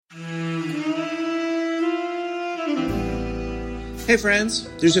Hey friends,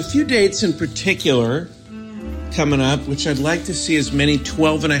 there's a few dates in particular coming up which I'd like to see as many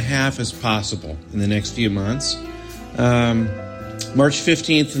 12 and a half as possible in the next few months. March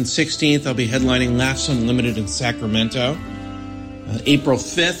 15th and 16th, I'll be headlining Laughs Unlimited in Sacramento. April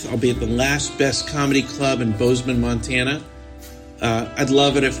 5th, I'll be at the Last Best Comedy Club in Bozeman, Montana. I'd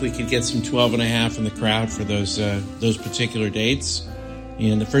love it if we could get some 12 and a half in the crowd for those particular dates.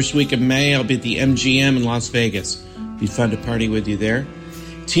 And the first week of May, I'll be at the MGM in Las Vegas. Be fun to party with you there.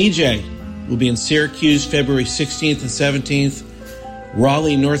 TJ will be in Syracuse February 16th and 17th.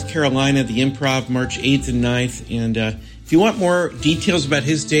 Raleigh, North Carolina, the Improv March 8th and 9th. And if you want more details about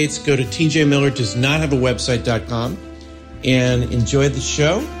his dates, go to tjmillerdoesnothaveawebsite.com and enjoy the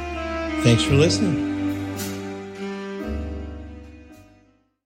show. Thanks for listening.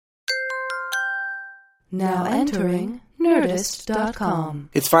 Now entering Nerdist.com.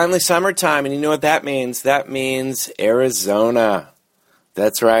 It's finally summertime, and you know what that means? That means Arizona.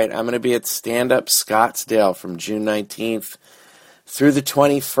 That's right. I'm going to be at Stand Up Scottsdale from June 19th through the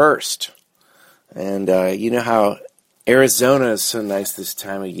 21st. And you know how Arizona is so nice this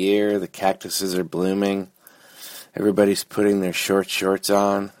time of year. The cactuses are blooming. Everybody's putting their short shorts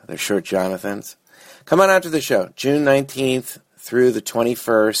on, their short Jonathans. Come on out to the show, June 19th through the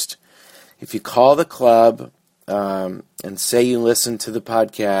 21st. If you call the club and say you listen to the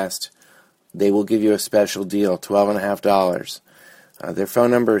podcast, they will give you a special deal, $12.50. Their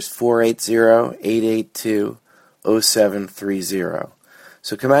phone number is 480-882-0730.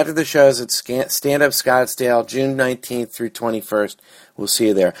 So come out to the shows at Stand Up Scottsdale, June 19th through 21st. We'll see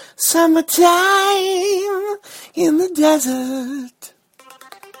you there. Summertime in the desert.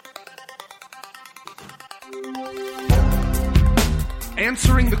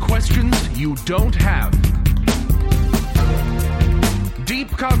 Answering the questions you don't have. Deep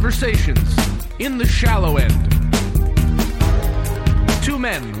conversations in the shallow end. Two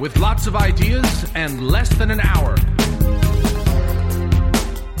men with lots of ideas and less than an hour.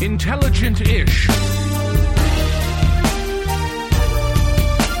 Intelligent-ish.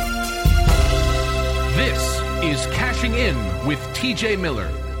 This is Cashing In with TJ Miller.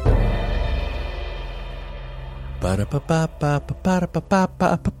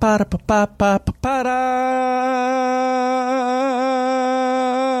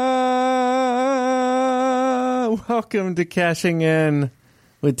 Welcome to Cashing In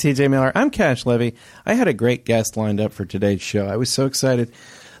with TJ Miller. I'm Cash Levy. I had a great guest lined up for today's show. I was so excited.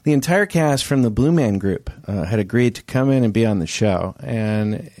 The entire cast from the Blue Man Group had agreed to come in and be on the show,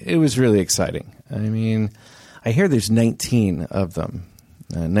 and it was really exciting. I mean, I hear there's 19 of them,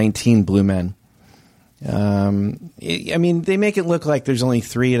 19 Blue Men. I mean, they make it look like there's only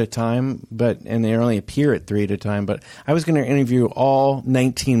 3 at a time, and they only appear at 3 at a time. But I was going to interview all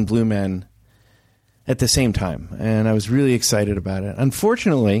 19 Blue Men at the same time, and I was really excited about it.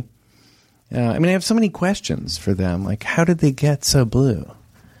 Unfortunately, I have so many questions for them, like how did they get so blue?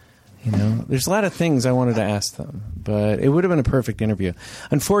 You know, there's a lot of things I wanted to ask them, but it would have been a perfect interview.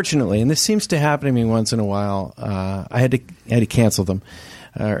 Unfortunately, and this seems to happen to me once in a while, I had to cancel them.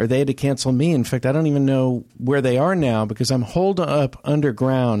 Or they had to cancel me. In fact, I don't even know where they are now because I'm holed up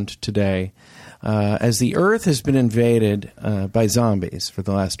underground today as the Earth has been invaded by zombies for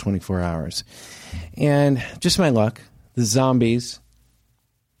the last 24 hours. And just my luck, the zombies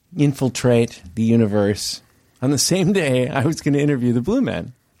infiltrate the universe on the same day I was going to interview the Blue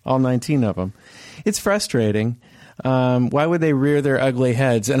Men, all 19 of them. It's frustrating. Why would they rear their ugly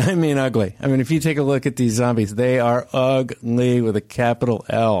heads? And I mean ugly. I mean, if you take a look at these zombies, they are ugly with a capital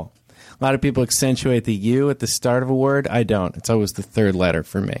L. A lot of people accentuate the U at the start of a word. I don't. It's always the third letter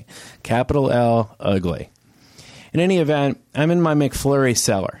for me. Capital L, ugly. In any event, I'm in my McFlurry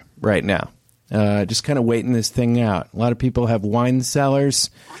cellar right now, just kind of waiting this thing out. A lot of people have wine cellars.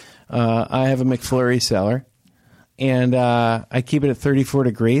 I have a McFlurry cellar. And I keep it at 34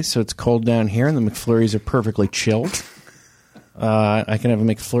 degrees, so it's cold down here, and the McFlurries are perfectly chilled. I can have a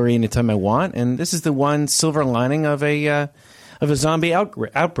McFlurry anytime I want, and this is the one silver lining of a zombie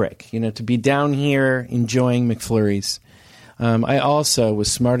outbreak. You know, to be down here enjoying McFlurries. I also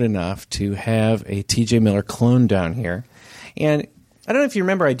was smart enough to have a TJ Miller clone down here, and I don't know if you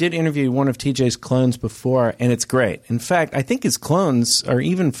remember, I did interview one of TJ's clones before, and it's great. In fact, I think his clones are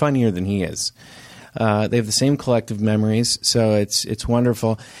even funnier than he is. They have the same collective memories, so it's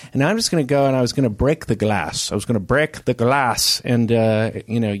wonderful. And I'm just going to go and I was going to break the glass. I was going to break the glass and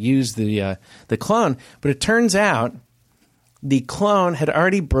use the clone. But it turns out the clone had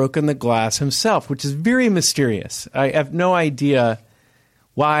already broken the glass himself, which is very mysterious. I have no idea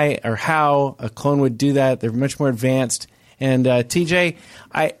why or how a clone would do that. They're much more advanced. And TJ,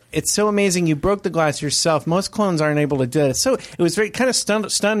 it's so amazing you broke the glass yourself. Most clones aren't able to do it. So it was very kind of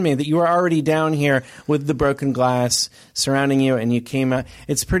stunned me that you were already down here with the broken glass surrounding you, and you came out.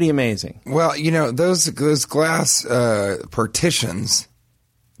 It's pretty amazing. Well, those glass partitions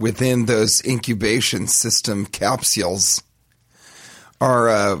within those incubation system capsules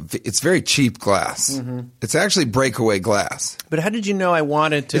are it's very cheap glass. Mm-hmm. It's actually breakaway glass. But how did you know I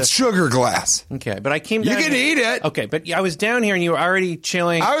wanted to? It's sugar glass. Okay, but I came down. You can eat it. Okay, but I was down here and you were already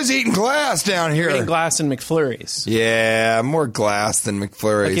chilling. I was eating glass down here. Eating glass and McFlurries. Yeah, more glass than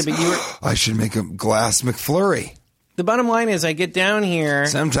McFlurries. Okay, but you were. I should make a glass McFlurry. The bottom line is, I get down here.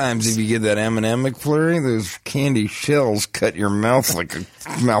 Sometimes if you get that M&M McFlurry, those candy shells cut your mouth like a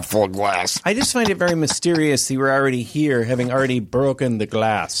mouthful of glass. I just find it very mysterious that you were already here, having already broken the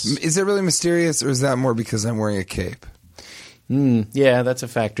glass. Is it really mysterious, or is that more because I'm wearing a cape? Yeah, that's a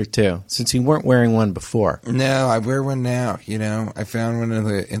factor too. Since you weren't wearing one before. No, I wear one now. I found one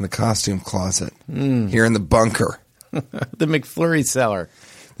in the costume closet here in the bunker. The McFlurry cellar.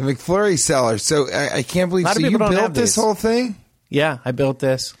 The McFlurry cellar. So I can't believe. So you built this whole thing? Yeah, I built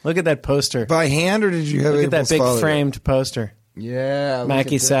this. Look at that poster. By hand, or did you have? Look at that big framed poster. Yeah,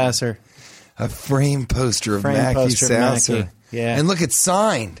 Mackie Sasser. A frame poster of Mackie Sasser. Yeah, and look, it's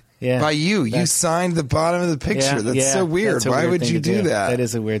signed. Yeah, by you. You signed the bottom of the picture. That's so weird. Why would you do that? That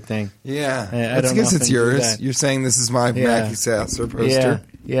is a weird thing. Yeah, I guess it's yours. You're saying this is my Mackie Sasser poster.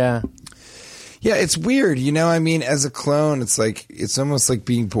 Yeah. Yeah, it's weird. As a clone, it's almost like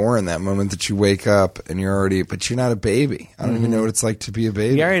being born that moment that you wake up and but you're not a baby. I don't even know what it's like to be a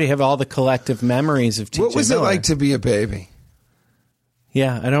baby. You already have all the collective memories of T.J. What was Miller. it like to be a baby?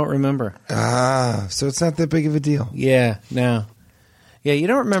 Yeah, I don't remember. So it's not that big of a deal. Yeah, no. Yeah, you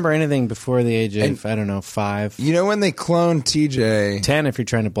don't remember anything before the age of, 5. When they clone TJ... 10 if you're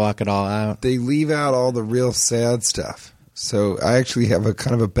trying to block it all out. They leave out all the real sad stuff. So I actually have a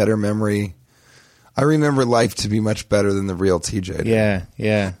kind of a better memory. I remember life to be much better than the real TJ did.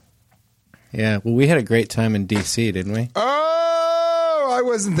 Yeah. Well, we had a great time in D.C., didn't we? Oh, I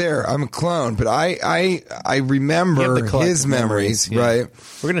wasn't there. I'm a clone, but I remember his memories, right?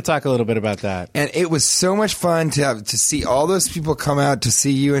 We're going to talk a little bit about that. And it was so much fun to see all those people come out to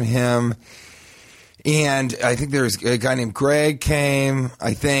see you and him. And I think there was a guy named Greg came.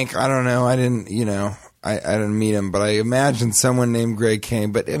 I don't know. I didn't meet him, but I imagine someone named Greg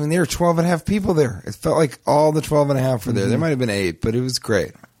came. But, there were 12 and a half people there. It felt like all the 12 and a half were there. There might have been 8, but it was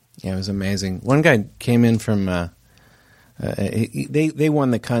great. Yeah, it was amazing. One guy came in from they won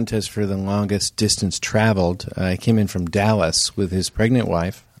the contest for the longest distance traveled. He came in from Dallas with his pregnant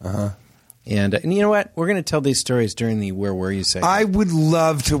wife. Uh-huh. And you know what? We're going to tell these stories during the Where Were You segment. I would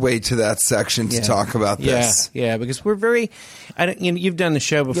love to wait to that section to talk about this. Yeah, because we're very. You've done the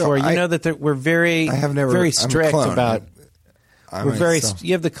show before. You know that we're very, very strict about.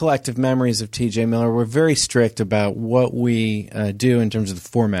 You have the collective memories of T.J. Miller. We're very strict about what we do in terms of the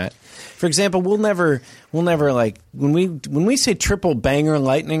format. For example, we'll never like when we say triple banger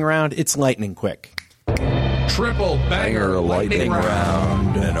lightning round, it's lightning quick. Triple banger lightning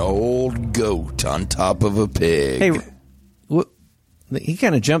round. An old goat on top of a pig. Hey, he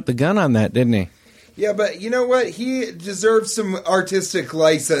kind of jumped the gun on that, didn't he? Yeah, but you know what? He deserves some artistic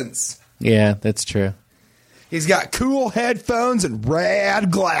license. Yeah, that's true. He's got cool headphones and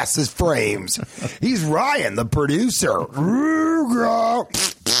rad glasses frames. He's Ryan, the producer.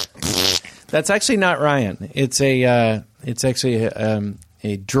 That's actually not Ryan. It's actually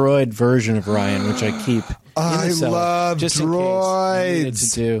a droid version of Ryan, which I keep. I love just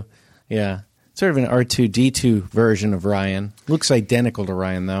droids. To do, yeah, sort of an R2-D2 version of Ryan. Looks identical to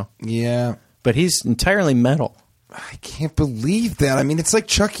Ryan though. Yeah, but he's entirely metal. I can't believe that. It's like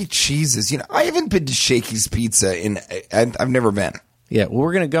Chuck E. Cheese's. I haven't been to Shakey's Pizza I've never been. Yeah, well,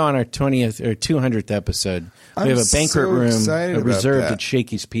 we're going to go on our 20th or 200th episode. We have a banquet room reserved at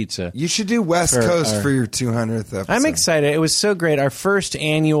Shakey's Pizza. You should do West Coast for your 200th episode. I'm excited. It was so great. Our first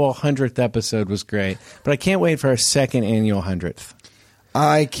annual 100th episode was great, but I can't wait for our second annual 100th.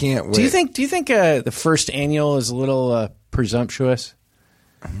 I can't wait. Do you think the first annual is a little presumptuous?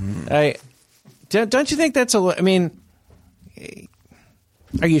 Don't you think that's a? I mean,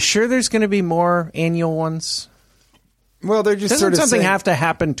 are you sure there's going to be more annual ones? Well, they're just Doesn't something have to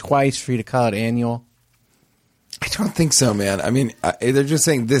happen twice for you to call it annual? I don't think so, man. They're just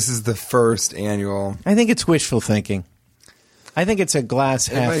saying this is the first annual. I think it's wishful thinking. I think it's a glass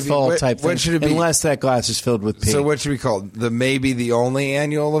half full type thing. What should it be? Unless that glass is filled with pee. So what should we call it? Maybe the only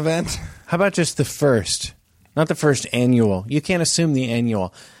annual event? How about just the first? Not the first annual. You can't assume the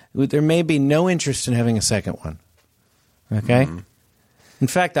annual. There may be no interest in having a second one. Okay? In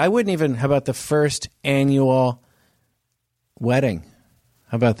fact, I wouldn't even. How about the first annual wedding.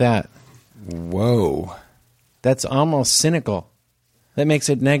 How about that? Whoa. That's almost cynical. That makes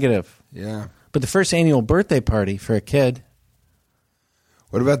it negative. Yeah. But the first annual birthday party for a kid.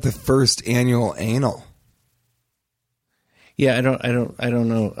 What about the first annual anal? Yeah, I don't know. I don't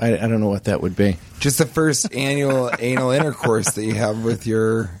know what that would be. Just the first annual anal intercourse that you have with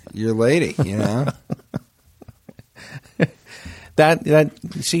your lady, you know?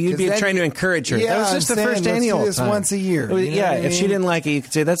 So you'd be trying to encourage her. Yeah, that was just I'm the first saying, annual let's do this time. once a year. You know Yeah, what I if she mean? didn't like it, you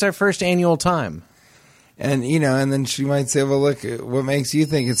could say that's our first annual time. And, you know, and then she might say, well, look, what makes you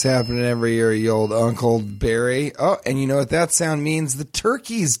think it's happening every year, you old Uncle Barry? Oh, and you know what that sound means? The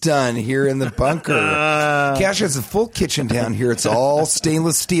turkey's done here in the bunker. Cash has a full kitchen down here. It's all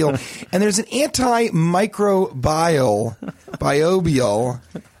stainless steel. And there's an antimicrobial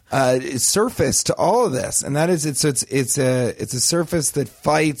surface to all of this. And that is, it's a surface that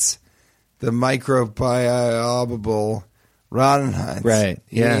fights the microbial Roddenheims. Right,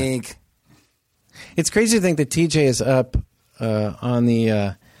 yeah. Yank. It's crazy to think that TJ is up on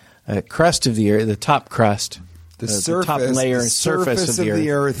the crust of the earth, the top crust, The top layer, the surface of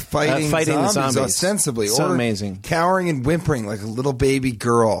the earth, fighting the zombies ostensibly. So or amazing. Cowering and whimpering like a little baby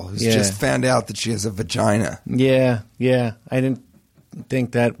girl who's just found out that she has a vagina. Yeah. I didn't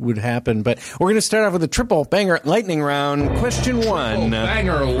think that would happen, but we're going to start off with a triple banger lightning round. Question 1.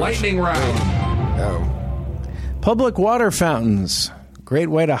 Banger lightning round. Oh. Public water fountains. Great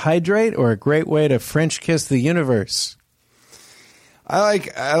way to hydrate or a great way to French kiss the universe?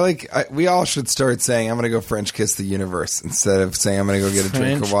 We all should start saying, I'm going to go French kiss the universe instead of saying I'm going to go get a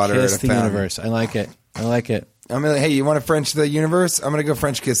drink of water kiss at a the fountain. universe. I like it. I'm like, hey, you want to French the universe? I'm going to go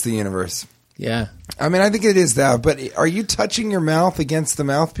French kiss the universe. Yeah. I mean, I think it is that, but are you touching your mouth against the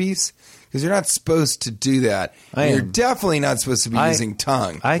mouthpiece? Because you're not supposed to do that. You're definitely not supposed to be using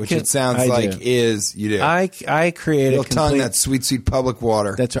tongue, which it sounds like is you do. I create Little a complete, tongue, that sweet, sweet public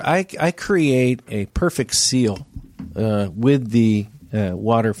water. That's right. I create a perfect seal with the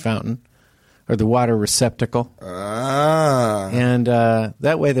water fountain or the water receptacle. And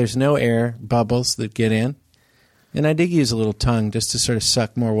that way there's no air bubbles that get in. And I did use a little tongue just to sort of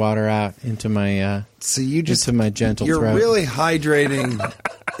suck more water out into my into my gentle throat. You're really hydrating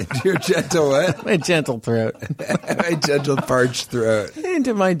your gentle what? My gentle throat. My gentle parched throat.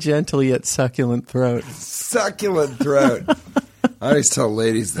 Into my gentle yet succulent throat. Succulent throat. I always tell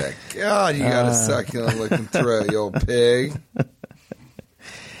ladies that. God, you got a succulent looking throat, you old pig.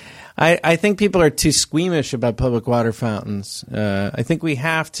 I think people are too squeamish about public water fountains. I think we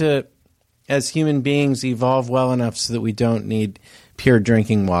have to, as human beings, evolve well enough so that we don't need pure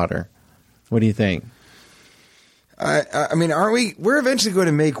drinking water. What do you think? I mean, aren't we? We're eventually going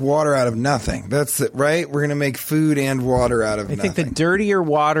to make water out of nothing. That's it, right? We're going to make food and water out of nothing. I think the dirtier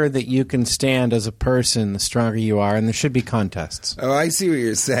water that you can stand as a person, the stronger you are, and there should be contests. Oh, I see what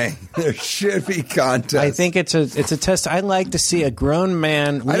you're saying. There should be contests. I think it's a test. I like to see a grown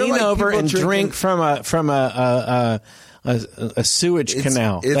man lean over and drink from a sewage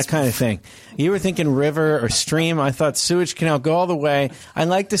canal, that kind of thing. You were thinking river or stream. I thought sewage canal, go all the way. I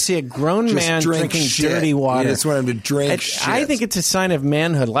like to see a grown man drinking dirty water. You just want him to drink shit. I think it's a sign of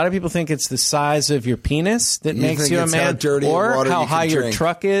manhood. A lot of people think it's the size of your penis that makes you a man, how dirty or water how you can high your drink.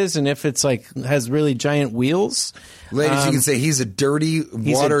 truck is, and if it's like has really giant wheels. Ladies, you can say he's a dirty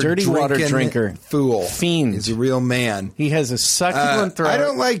water drinker. Fool. Fiend. He's a real man. He has a succulent throat. I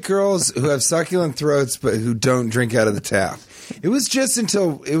don't like girls who have succulent throats but who don't drink out of the tap. It was just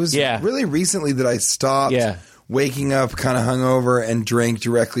until it was really recently that I stopped waking up kind of hungover and drank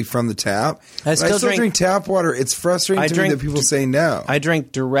directly from the tap. I still drink tap water. It's frustrating to me that people say no. I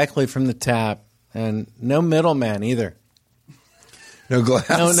drink directly from the tap and no middleman either. No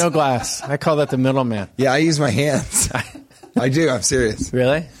glass? No glass. I call that the middleman. Yeah, I use my hands. I do. I'm serious.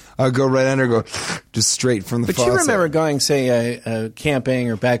 Really? I'll go right under, go just straight from the faucet. But you remember going, say,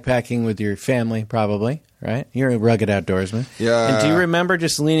 camping or backpacking with your family, probably, right? You're a rugged outdoorsman. Yeah. And do you remember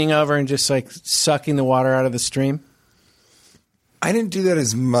just leaning over and just like sucking the water out of the stream? I didn't do that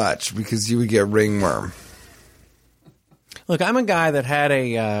as much because you would get ringworm. Look, I'm a guy that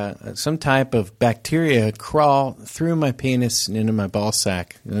had some type of bacteria crawl through my penis and into my ball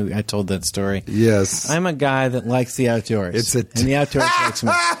sack. I told that story. Yes. I'm a guy that likes the outdoors. And the outdoors likes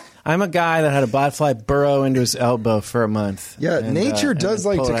me. I'm a guy that had a botfly burrow into his elbow for a month. Yeah, nature does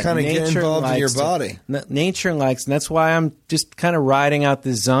like to kind of get involved in your body. Nature likes, and that's why I'm just kind of riding out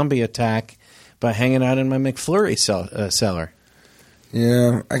this zombie attack by hanging out in my McFlurry cellar.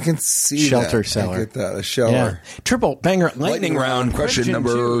 Yeah, I can see shelter that. cellar. I get that, a shelter. Yeah. Triple banger lightning round. Question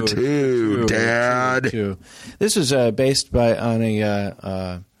number two, Dad. This is based on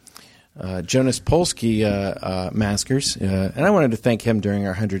a Jonas Polsky maskers, and I wanted to thank him during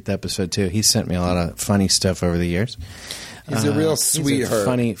our 100th episode too. He sent me a lot of funny stuff over the years. He's a real He's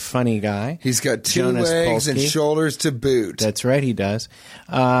sweetheart. a funny guy. He's got two Jonas legs and Polsky. shoulders to boot. That's right, he does.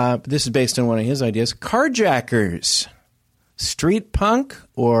 This is based on one of his ideas. Carjackers, street punk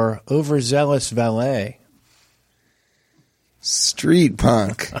or overzealous valet? Street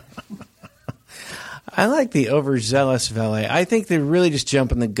punk. I like the overzealous valet. I think they're really just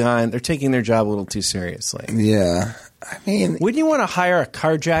jumping the gun. They're taking their job a little too seriously. Yeah. I mean, Wouldn't you want to hire a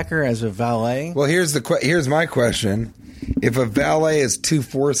carjacker as a valet? well, here's my question. If a valet is too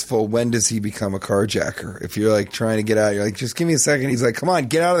forceful, when does he become a carjacker? If you're like trying to get out, you're like, just give me a second. He's like, come on,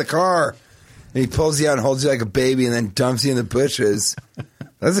 get out of the car. And he pulls you out and holds you like a baby and then dumps you in the bushes.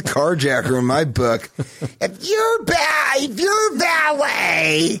 That's a carjacker in my book. If your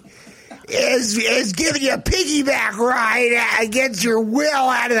valet is giving you a piggyback ride against your will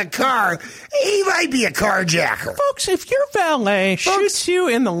out of the car, he might be a carjacker. Folks, if your valet shoots you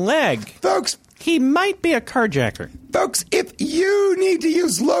in the leg, Folks, he might be a carjacker. Folks, if you need to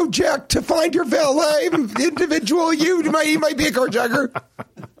use LoJack to find your valet individual, he might be a carjacker.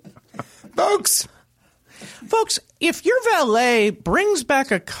 Folks, if your valet brings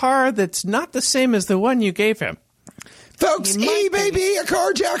back a car that's not the same as the one you gave him, Folks, he may be a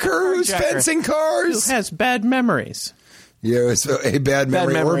carjacker who's fencing who cars. has bad memories. Yeah, so a bad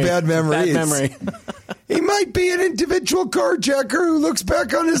memory or bad memories. Bad memory. He might be an individual carjacker who looks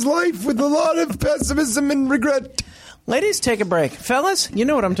back on his life with a lot of pessimism and regret. Ladies, take a break. Fellas, you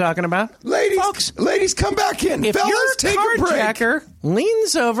know what I'm talking about. Ladies, come back in. If Fellas, your take a break. carjacker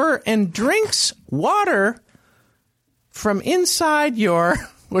leans over and drinks water from inside your...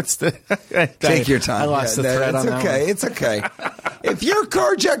 What's the... Take your time. I lost the thread on that one. It's okay. If your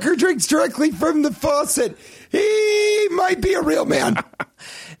carjacker drinks directly from the faucet, he might be a real man.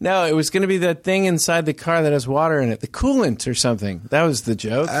 No, it was going to be that thing inside the car that has water in it, the coolant or something. That was the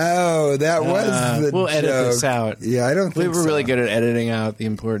joke. Oh, that was the We'll joke. edit this out. Yeah, I don't think we were so. really good at editing out the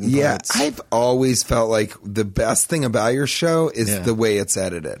important Yeah, parts. I've always felt like the best thing about your show is Yeah. the way it's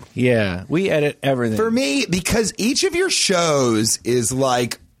edited. Yeah, we edit everything. For me, because each of your shows is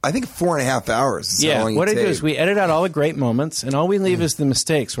like, I think 4.5 hours. Is how Yeah, long you what I do tape. is we edit out all the great moments, and all we leave is the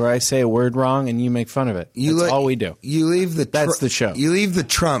mistakes where I say a word wrong and you make fun of it. That's all we do. You leave the That's the show. You leave the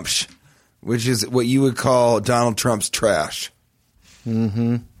Trumps, which is what you would call Donald Trump's trash.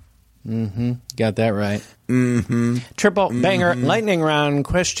 Got that right. Mm-hmm. Triple banger lightning round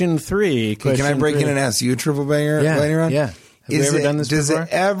question 3. Can I break in and ask you a triple banger lightning round? Yeah. Have we ever done this does before? it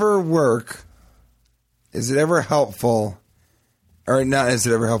ever work? Is it ever helpful? Or not, is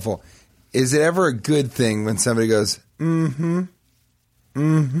it ever helpful? Is it ever a good thing when somebody goes,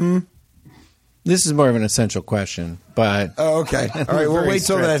 This is more of an essential question, but oh, okay. All right, we'll Very wait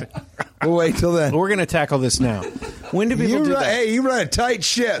till then. We'll wait till then. we're going to tackle this now. When do people do that? Hey, you run a tight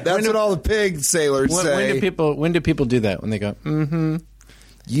ship. That's what all the pig sailors say. When do people do that? When they go,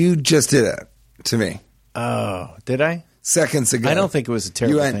 You just did it to me oh, did I? seconds ago. I don't think it was a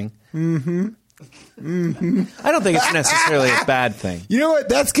terrible You went, thing. I don't think it's necessarily a bad thing. You know what?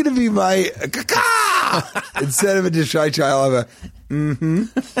 That's going to be my instead of a shy child. I'll have a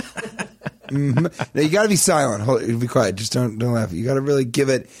Now you got to be silent. Be quiet. Just don't laugh. You got to really give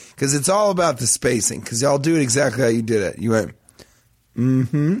it because it's all about the spacing. Because I'll do it exactly how you did it. You went.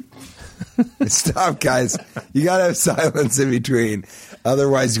 Stop, guys. You got to have silence in between.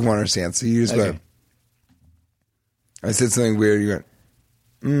 Otherwise, you won't understand. So you just go. I said something weird. You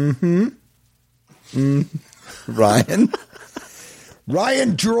went. Ryan.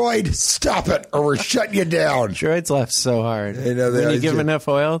 Ryan Droid, stop it, or we're shutting you down. Droids laugh so hard. I know they when you always give do. them enough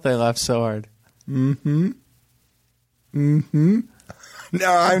oil, they laugh so hard. No,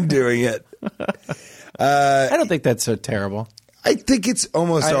 I'm doing it. I don't think that's so terrible. I think it's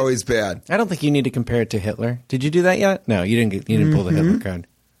almost always bad. I don't think you need to compare it to Hitler. Did you do that yet? No, you didn't. You didn't pull the Hitler card.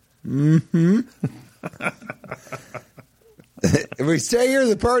 If we stay here,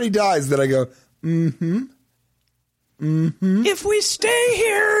 the party dies. Then I go, If we stay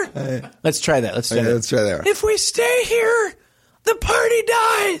here, let's try that. Let's try okay, that. let's try that. If we stay here, the party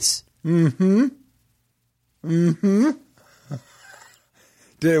dies.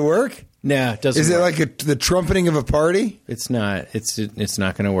 Did it work? No, it doesn't. Is it work. like the trumpeting of a party? It's not. It's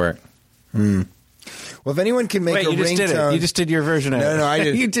not going to work. Well, if anyone can make Wait, a you just did ringtone, it. You just did your version of it. No, I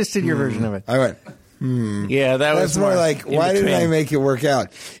did. You just did your version of it. I went. Yeah, that was That's more like, in why didn't between. I make it work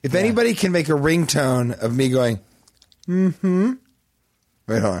out? If anybody can make a ringtone of me going,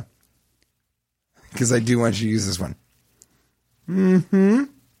 wait, hold on, because I do want you to use this one.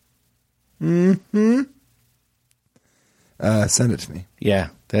 Send it to me. Yeah,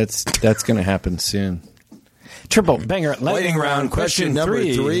 That's going to happen soon. Triple banger lightning round. Question number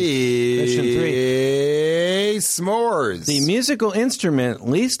 3. Question 3. S'mores. The musical instrument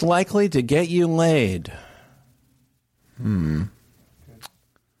least likely to get you laid. All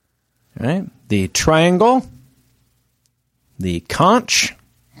right. The triangle. The conch.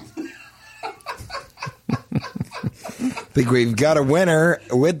 I think we've got a winner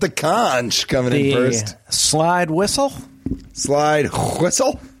with the conch coming in first. Slide whistle. Slide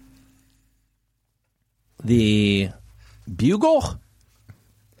whistle. The bugle.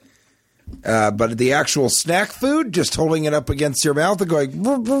 But the actual snack food, just holding it up against your mouth and going,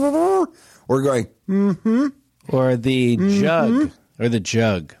 or going, Or the jug. Or the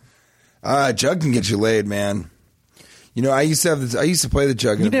jug. Jug can get you laid, man. You know, I used to have this. I used to play the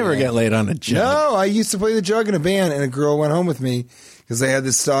jug. You never get laid on a jug. No, I used to play the jug in a band, and a girl went home with me because I had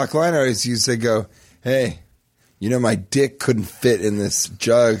this stock line. I always used to go, "Hey, you know, my dick couldn't fit in this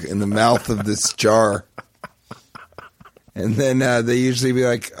jug in the mouth of this jar." And then they usually be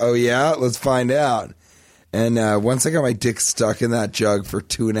like, "Oh yeah, let's find out." And once I got my dick stuck in that jug for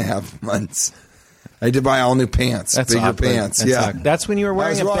 2.5 months. I had to buy all new pants, bigger awkward. pants. That's when you were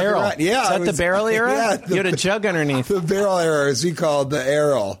wearing a barrel. Yeah, Is that the barrel era? Yeah, you had a jug underneath. The barrel era, as we call it, the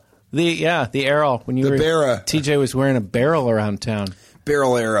arrel. The arrel. When you were barra. TJ was wearing a barrel around town.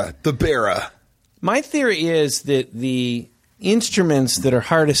 Barrel era, the barra. My theory is that the instruments that are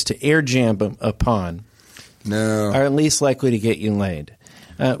hardest to air jam upon are least likely to get you laid.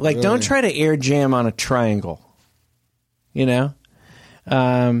 Really? Don't try to air jam on a triangle. You know?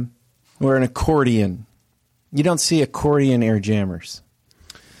 Or an accordion. You don't see accordion air jammers.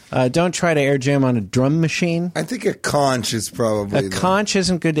 Don't try to air jam on a drum machine. I think a conch is probably... A conch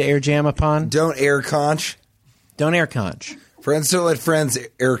isn't good to air jam upon. Don't air conch. Don't air conch. Friends don't let friends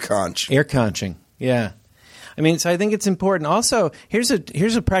air conch. Air conching, yeah. I mean, so I think it's important. Also, here's a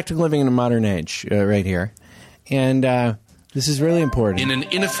practical living in a modern age right here. And this is really important. In an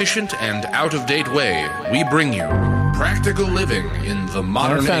inefficient and out-of-date way, we bring you practical living in the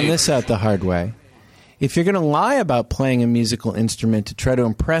modern age. I found this out the hard way. If you're going to lie about playing a musical instrument to try to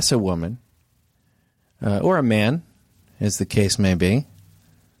impress a woman, or a man, as the case may be,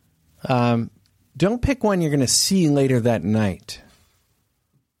 don't pick one you're going to see later that night.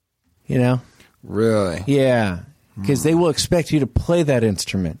 You know? Really? Yeah. Because they will expect you to play that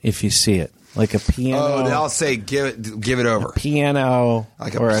instrument if you see it. Like a piano. Oh, they'll say, give it over. A piano.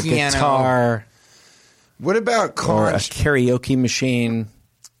 Like or a guitar. What about conch? Or a karaoke machine.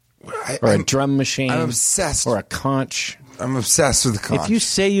 Or a drum machine. I'm obsessed. Or a conch. I'm obsessed with the conch. If you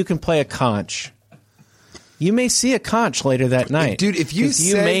say you can play a conch, you may see a conch later that night. Dude, if you say...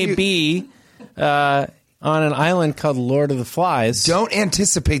 You may be on an island called Lord of the Flies. Don't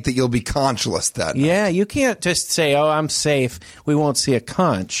anticipate that you'll be conchless that night. Yeah, you can't just say, oh, I'm safe. We won't see a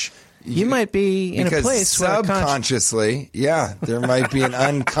conch. You might be in a place where subconsciously, there might be an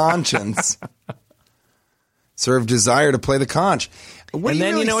unconscious sort of desire to play the conch. What and are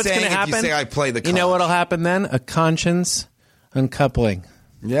then really you know what's going to happen? You say I play the conch? You know what'll happen then? A conscience uncoupling.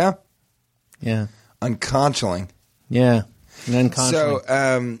 Yeah? Yeah. Unconchling. Yeah. An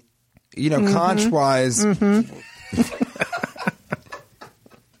unconchling. So, conch-wise...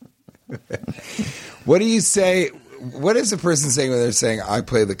 What do you say... What is a person saying when they're saying, I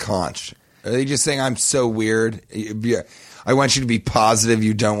play the conch? Are they just saying, I'm so weird? I want you to be positive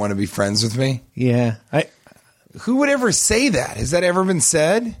you don't want to be friends with me? Yeah. Who would ever say that? Has that ever been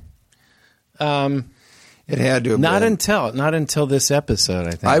said? It had to have not been. Not until this episode,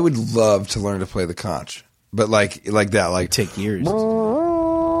 I think. I would love to learn to play the conch. But like that. Like take years.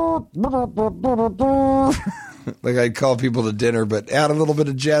 Like I'd call people to dinner, but add a little bit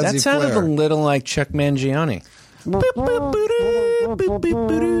of jazzy That sounded flair. a little like Chuck Mangione. I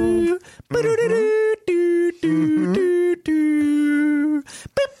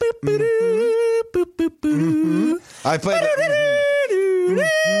played that.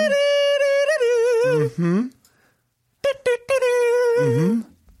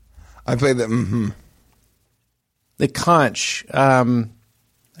 I played that. The conch. I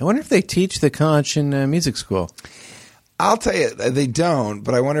wonder if they teach the conch in music school. I'll tell you, they don't,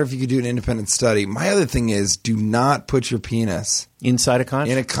 but I wonder if you could do an independent study. My other thing is, do not put your penis inside a conch?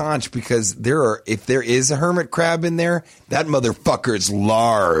 In a conch, because if there is a hermit crab in there, that motherfucker's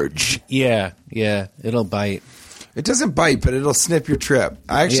large. Yeah, it'll bite. It doesn't bite, but it'll snip your trip.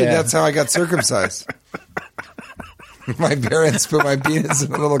 That's how I got circumcised. My parents put my penis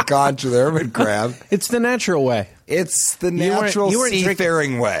in a little conch with a hermit crab. It's the natural way. It's the natural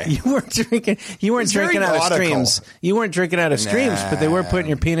seafaring way. You weren't drinking out of streams. You weren't drinking out of streams, but they were putting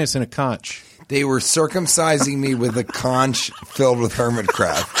your penis in a conch. They were circumcising me with a conch filled with hermit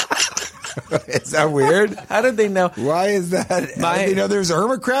crab. Is that weird? How did they know? Why is that? How did they know there was a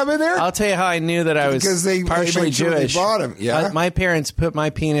hermit crab in there? I'll tell you how I knew that I was Because they partially made sure they Jewish. bought 'em, yeah? My parents put my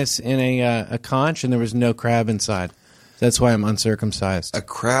penis in a conch, and there was no crab inside. That's why I'm uncircumcised. A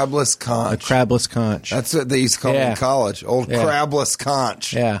crabless conch. A crabless conch. That's what they used to call me Yeah. in college. Old Yeah. crabless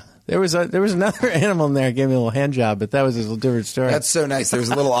conch. Yeah. There was another animal in there that gave me a little hand job, but that was a little different story. That's so nice. There was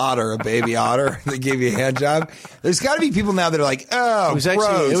a little otter, a baby otter, that gave you a hand job. There's got to be people now that are like, oh, It was actually-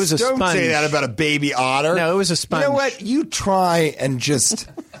 gross. it was a Don't sponge. say that about a baby otter. No, it was a sponge. You know what? You try and just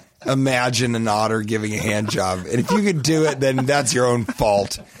imagine an otter giving a hand job. And if you could do it, then that's your own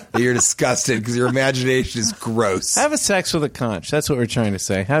fault. That you're disgusted because your imagination is gross. Have a sex with a conch. That's what we're trying to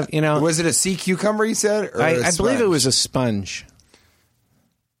say. Was it a sea cucumber, you said? Or I a believe it sponge? was a sponge.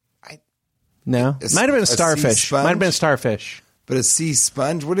 No? A- Might have been a a sea starfish. sponge? Might have been a starfish. But a sea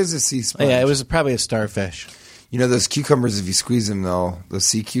sponge? What is a sea sponge? Yeah, it was probably a starfish. You know, those cucumbers, if you squeeze them, those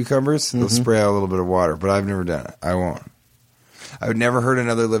sea cucumbers, they'll spray out a little bit of water. But I've never done it. I won't. I would never hurt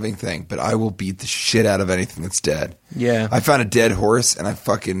another living thing, but I will beat the shit out of anything that's dead. Yeah. I found a dead horse, and I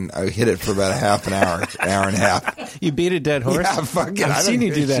hit it for about a half an hour, hour and a half. You beat a dead horse? Yeah, fucking. I've seen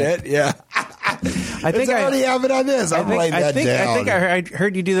you do that. Shit. Yeah. I think It's already happened on this. I'm writing that down. I think I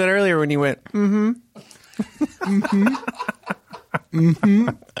heard you do that earlier when you went, mm-hmm. mm-hmm.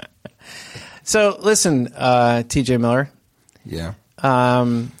 So, listen, TJ Miller. Yeah.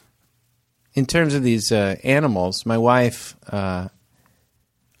 In terms of these animals, my wife, I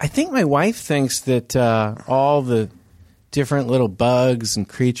think my wife thinks that all the different little bugs and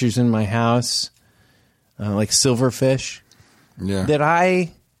creatures in my house, like silverfish, Yeah. that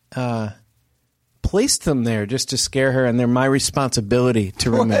I placed them there just to scare her, and they're my responsibility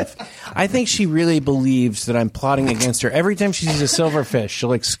to remove. I think she really believes that I'm plotting against her. Every time she sees a silverfish, she'll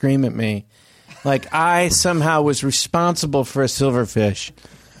like scream at me, like I somehow was responsible for a silverfish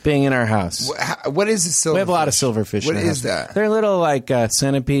being in our house. What is a silverfish? We have a lot of silverfish. What in our is house. that? They're little like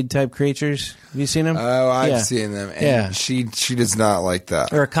centipede type creatures. Have you seen them? Oh, I've Yeah. seen them. And Yeah. she does not like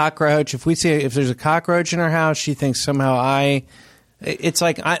that. Or a cockroach. If there's a cockroach in our house, she thinks somehow it's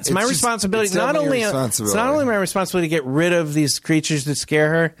my just- responsibility. it's Not definitely only your it's not responsibility. only my responsibility to get rid of these creatures that scare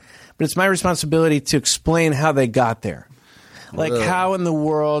her, but it's my responsibility to explain how they got there. Like Really? how in the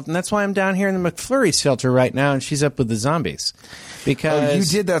world, and that's why I'm down here in the McFlurry shelter right now, and she's up with the zombies. Because Oh, you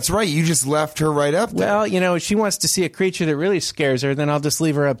did. That's right. You just left her right up there. well, she wants to see a creature that really scares her, then I'll just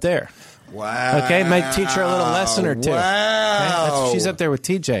leave her up there. Wow. Okay, might teach her a little lesson or two. Wow. Okay? She's up there with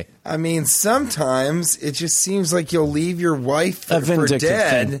TJ. I mean, sometimes it just seems like you'll leave your wife A for vindictive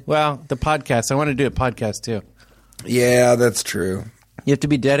dead. thing. Well, the podcast. I want to do a podcast too. Yeah, that's true. You have to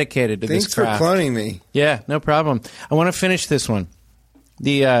be dedicated to Thanks this for craft. cloning me. Yeah, no problem. I want to finish this one.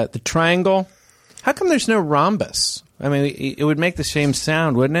 The triangle. How come there's no rhombus? I mean, it would make the same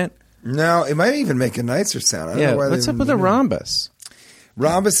sound, wouldn't it? No, it might even make a nicer sound. I don't Yeah. know why What's they up with the wouldn't. rhombus?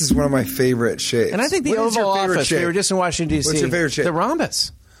 Rhombus is one of my favorite shapes. And I think the What is your Oval favorite Office. shape? We were just in Washington D.C. What's your favorite shape? The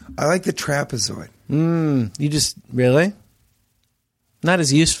rhombus. I like the trapezoid. You just really not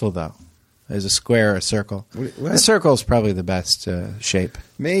as useful though as a square or a circle. What? The circle is probably the best shape.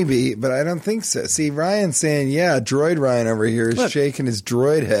 Maybe, but I don't think so. See, Ryan's saying, yeah, Droid Ryan over here is Look. shaking his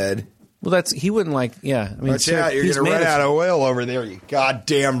droid head. Well, he wouldn't like. Yeah, I mean, Watch out, you're he's going to made run out of oil over there, you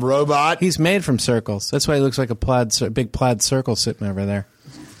goddamn robot. He's made from circles. That's why he looks like a big plaid circle sitting over there.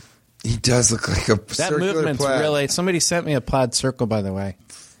 He does look like a That circular movement's plaid. really. Somebody sent me a plaid circle, by the way.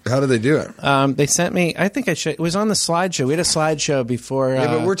 How do they do it? They sent me. I think it was on the slideshow. We had a slideshow before. Yeah,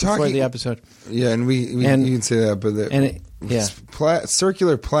 but we're before talking- the episode. Yeah, and we And- you can say that, but yeah,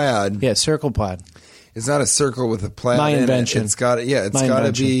 circular plaid. yeah, circle plaid. It's not a circle with a plaid. My in it. invention. It's got it's My got to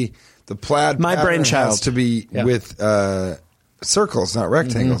invention. be the plaid. My pattern brainchild. has to be Yeah. with circles, not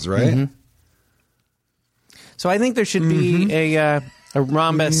rectangles, right? So I think there should be a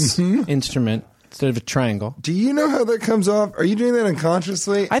rhombus instrument instead of a triangle. Do you know how that comes off? Are you doing that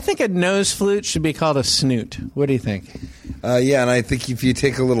unconsciously? I think a nose flute should be called a snoot. What do you think? Yeah, and I think if you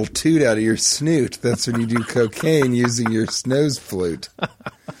take a little toot out of your snoot, that's when you do cocaine using your nose flute.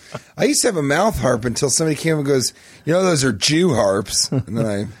 I used to have a mouth harp until somebody came and goes, those are Jew harps. And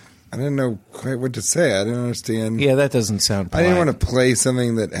then I didn't know quite what to say. I didn't understand. Yeah, that doesn't sound I polite. didn't want to play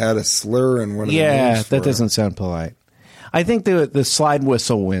something that had a slur in one of the Yeah, names that for it. doesn't sound polite. I think the slide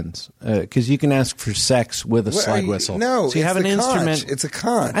whistle wins because you can ask for sex with a What are slide you- whistle. No, so you it's have an the instrument. Conch. It's a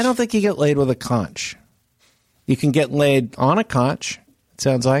conch. I don't think you get laid with a conch. You can get laid on a conch. It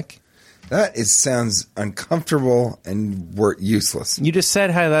sounds like That sounds uncomfortable and useless. you just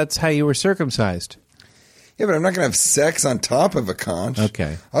said how that's how you were circumcised. Yeah, but I'm not going to have sex on top of a conch.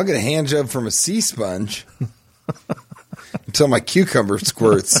 Okay. I'll get a hand job from a sea sponge until my cucumber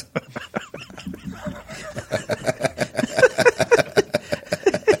squirts.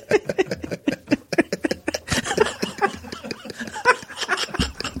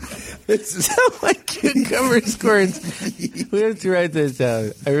 It's so like cucumber squirts. We have to write this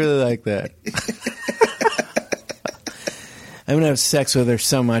down. I really like that. I'm going to have sex with her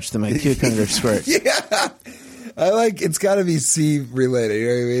so much that my cucumber squirts. Yeah. It's got to be sea related. You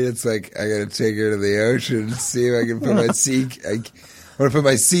know what I mean? It's like, I got to take her to the ocean and see if I can put my I want to put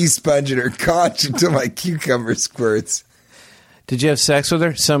my sea sponge in her conch until my cucumber squirts. Did you have sex with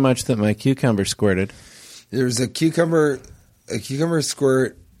her so much that my cucumber squirted? There was a cucumber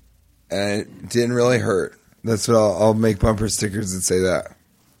squirt, and it didn't really hurt. That's what I'll make bumper stickers that say that.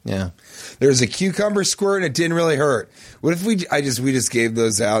 Yeah. There's a cucumber squirt and it didn't really hurt. What if we just gave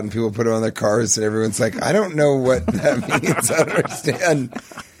those out and people put them on their cars and everyone's like, I don't know what that means. I don't understand.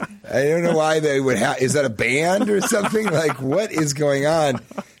 I don't know why they would have. Is that a band or something? Like, what is going on?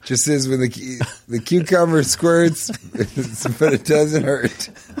 Just says when the cucumber squirts, but it doesn't hurt.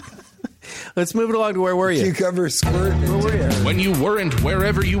 Let's move it along to where were you? Cucumber squirt. Where were you? When you weren't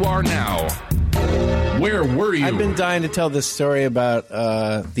wherever you are now, where were you? I've been dying to tell this story about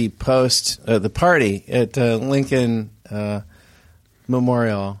the party at Lincoln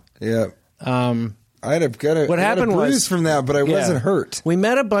Memorial. Yeah. I had a happened bruise was from that, but I wasn't hurt. We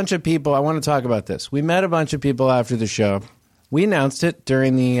met a bunch of people. I want to talk about this. We met a bunch of people after the show. We announced it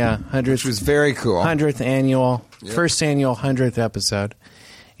during the 100th, which was very cool. 100th annual, first annual 100th episode.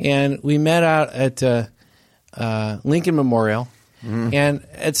 And we met out at Lincoln Memorial. Mm-hmm. And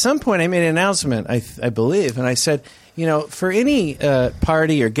at some point I made an announcement, I believe, and I said, for any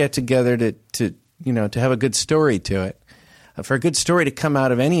party or get-together to have a good story to it, for a good story to come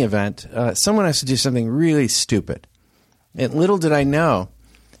out of any event, someone has to do something really stupid. And little did I know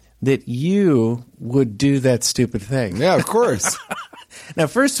that you would do that stupid thing. Yeah, of course. Now,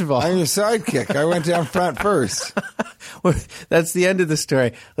 first of all, I'm your sidekick. I went down front first. Well, that's the end of the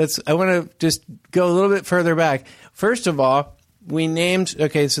story. I want to just go a little bit further back. First of all, we named, so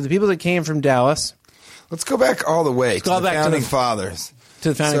the people that came from Dallas. Let's go back all the way to the founding fathers. To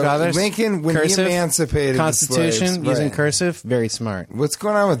the founding fathers? Lincoln, when he emancipated Constitution, the slaves, using cursive, very smart. What's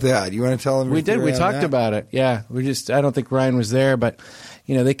going on with that? You want to tell them? We did. We talked about it. Yeah. I don't think Ryan was there, but,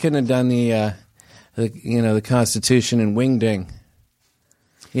 they couldn't have done the Constitution in wingding.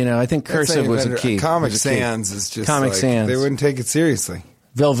 I think cursive was a key. Comic Sans is just Comic Sans. They wouldn't take it seriously.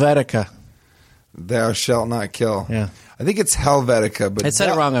 Velvetica. Thou shalt not kill. Yeah. I think it's Helvetica, but I said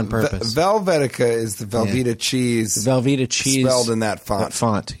it wrong on purpose. Velvetica is the Velveeta cheese. The Velveeta cheese spelled in that font. That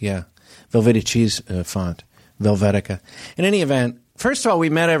font, yeah. Velveeta cheese font. Velvetica. In any event, first of all, we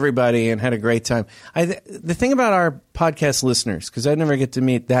met everybody and had a great time. The thing about our podcast listeners, because I never get to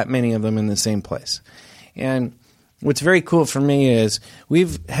meet that many of them in the same place, and what's very cool for me is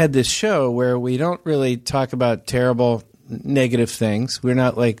we've had this show where we don't really talk about terrible, negative things. We're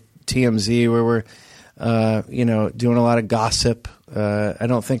not like TMZ where we're doing a lot of gossip. I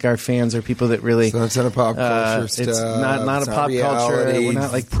don't think our fans are people that really. So it's not a pop culture stuff. It's not a pop culture. We're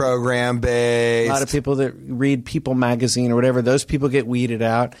not like program based. A lot of people that read People magazine or whatever. Those people get weeded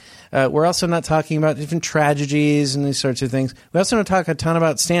out. We're also not talking about different tragedies and these sorts of things. We also don't talk a ton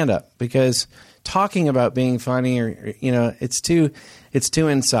about stand up because talking about being funny or it's too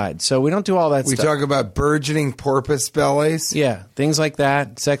inside. So we don't do all that stuff. We talk about burgeoning porpoise bellies. Yeah, things like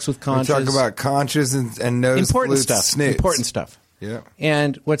that. Sex with conches. We talk about conches and nose important flutes, stuff. snoots. Important stuff. Yeah.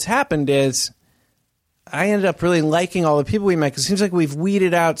 And what's happened is I ended up really liking all the people we met because it seems like we've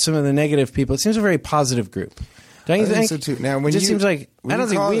weeded out some of the negative people. It seems a very positive group. Don't you think? So too. Now, when it just seems like I don't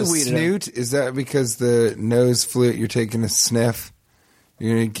think we weeded snoot, out. Is that because the nose flute you're taking a sniff?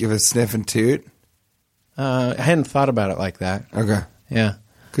 You're going to give a sniff and toot? I hadn't thought about it like that. Okay. Yeah.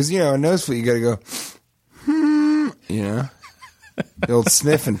 Because, a nose flute, you got to go, the old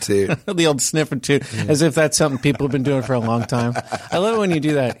sniff and toot. The old sniff and toot, as if that's something people have been doing for a long time. I love it when you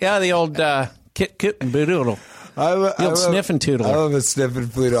do that. Yeah, the old kit and boodle. The old sniff and tootler. I love a sniff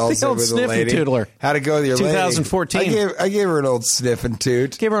and flute also the old with sniff a lady. And tootler. How'd it go with your 2014. lady? I gave her an old sniff and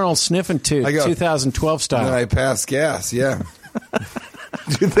toot. Gave her an old sniff and toot, 2012 style. And I passed gas, yeah.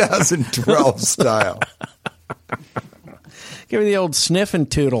 2012 style. Give her the old sniff and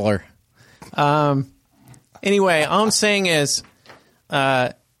tootler. Anyway, all I'm saying is,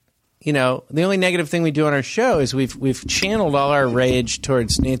 the only negative thing we do on our show is we've channeled all our rage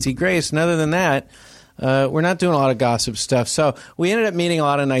towards Nancy Grace, and other than that, we're not doing a lot of gossip stuff. So we ended up meeting a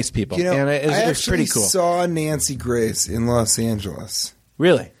lot of nice people, and it was pretty cool. I saw Nancy Grace in Los Angeles.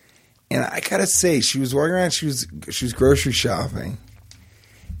 Really? And I gotta say, she was walking around. She was grocery shopping,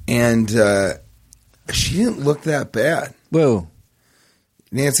 and she didn't look that bad. Whoa.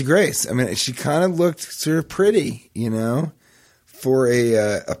 Nancy Grace. I mean, she kind of looked sort of pretty, you know, for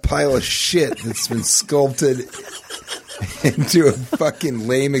a pile of shit that's been sculpted into a fucking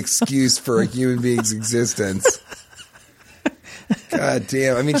lame excuse for a human being's existence. God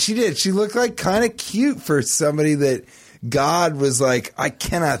damn. I mean, she did. She looked like kind of cute for somebody that God was like, I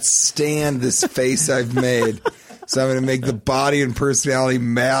cannot stand this face I've made. So I'm going to make the body and personality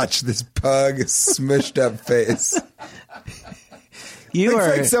match this pug, smushed up face. You Looks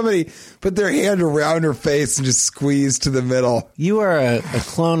are like somebody put their hand around her face and just squeezed to the middle. You are a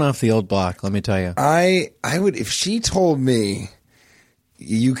clone off the old block, let me tell you. I would, if she told me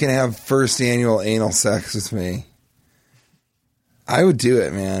you can have first annual anal sex with me, I would do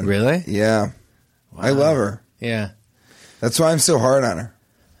it, man. Really? Yeah. Wow. I love her. Yeah. That's why I'm so hard on her.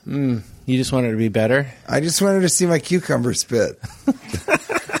 You just want her to be better? I just wanted to see my cucumber spit.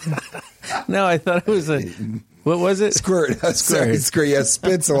 No, I thought it was a... What was it? Squirt. Squirt. Yeah,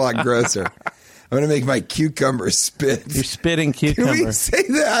 spit's a lot grosser. I'm going to make my cucumber spit. You're spitting cucumber. Can we say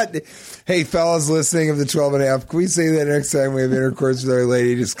that? Hey, fellas listening of the 12 and a half, can we say that next time we have intercourse with our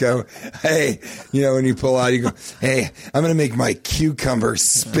lady? Just go, hey, you know, when you pull out, you go, hey, I'm going to make my cucumber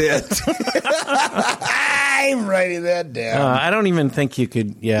spit. I'm writing that down. I don't even think you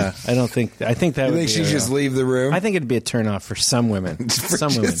could, I think that you would think be she just leave the room? I think it'd be a turnoff for some women.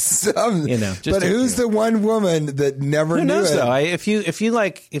 Some women. You know, just but who's the one woman that never Who knew knows, it? though? If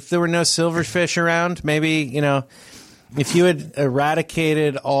there were no silverfish around, maybe, you know, if you had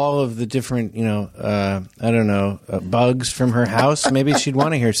eradicated all of the different, you know, bugs from her house, maybe she'd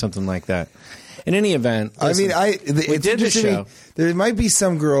want to hear something like that. In any event, listen, we did the show. There might be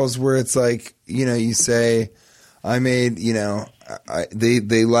some girls where it's like, you know, you say, I made, you know,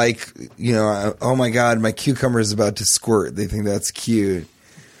 they like, you know, oh my God, my cucumber is about to squirt. They think that's cute.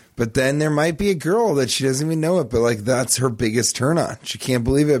 But then there might be a girl that she doesn't even know it, but like that's her biggest turn on. She can't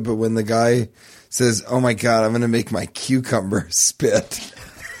believe it. But when the guy says, oh my God, I'm going to make my cucumber spit.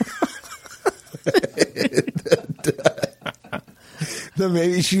 Then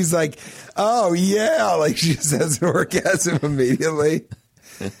maybe she's like, oh yeah, like she just has an orgasm immediately.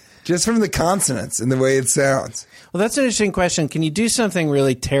 Just from the consonants and the way it sounds. Well, that's an interesting question. Can you do something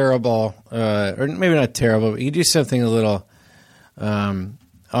really terrible, or maybe not terrible, but you do something a little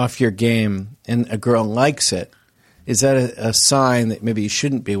off your game and a girl likes it? Is that a sign that maybe you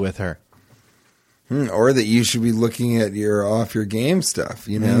shouldn't be with her? Or that you should be looking at your off your game stuff,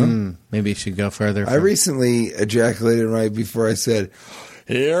 you know? Maybe you should go further. I recently ejaculated right before I said,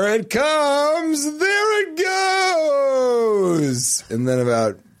 here it comes, there it goes. And then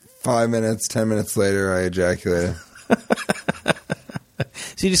about 5 minutes, 10 minutes later, I ejaculated.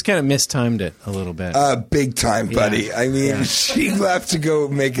 So you just kind of mistimed it a little bit. Big time, buddy. Yeah. I mean, she left to go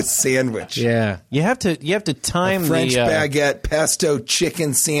make a sandwich. Yeah. You have to time a French baguette pesto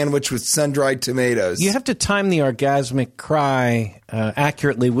chicken sandwich with sun-dried tomatoes. You have to time the orgasmic cry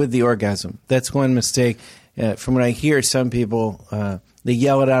accurately with the orgasm. That's one mistake. From what I hear, some people, they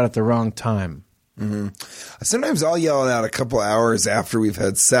yell it out at the wrong time. Mm-hmm. Sometimes I'll yell it out a couple hours after we've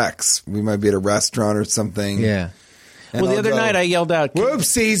had sex. We might be at a restaurant or something. Yeah. And well, the other night I yelled out,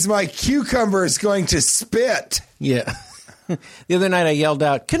 whoopsies, my cucumber is going to spit. Yeah. The other night I yelled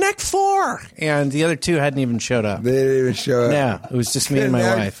out, Connect 4! And the other two hadn't even showed up. They didn't even show up. Yeah, it was just me and my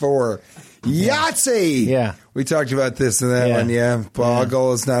wife. Connect 4. Yahtzee! Yeah. We talked about this and that one, yeah.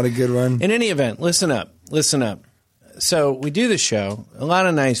 Boggle is not a good one. In any event, listen up. So we do the show. A lot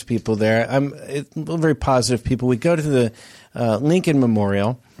of nice people there. Very positive people. We go to the Lincoln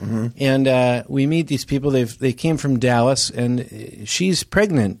Memorial, and we meet these people. They came from Dallas, and she's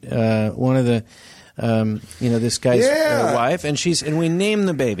pregnant. One of the, this guy's wife, and we named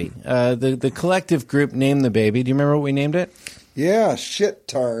the baby. The collective group named the baby. Do you remember what we named it? Yeah, shit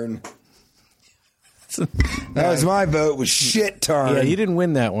tarn. That was my vote. Was shit tarn. Yeah, you didn't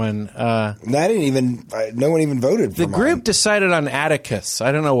win that one. No one even voted for the group decided on Atticus.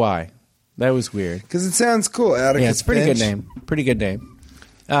 I don't know why. That was weird. Because it sounds cool. Atticus. Yeah, it's a pretty good name.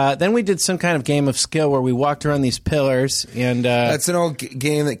 Then we did some kind of game of skill where we walked around these pillars. And that's an old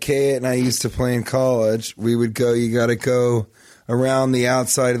game that Kay and I used to play in college. We would go, you got to go around the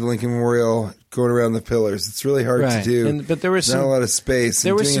outside of the Lincoln Memorial, going around the pillars. It's really hard to do. But there was not a lot of space.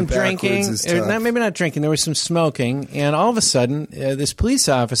 There was some drinking. Maybe not drinking. There was some smoking. And all of a sudden, this police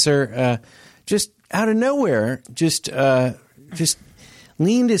officer just out of nowhere just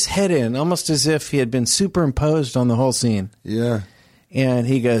leaned his head in, almost as if he had been superimposed on the whole scene. Yeah. And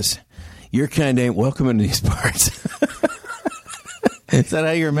he goes, your kind ain't welcome in these parts. Is that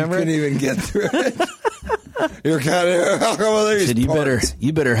how you remember Couldn't it? even get through it. You're kind of. Said, you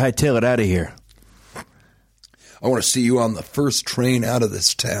better hightail it out of here. I want to see you on the first train out of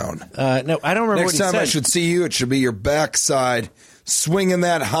this town. No, I don't remember Next what he time said. I should see you, it should be your backside swinging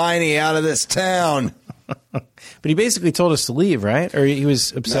that hiney out of this town. But he basically told us to leave, right? Or he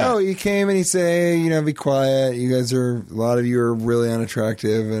was upset. No, he came and he said, hey, be quiet. You guys a lot of you are really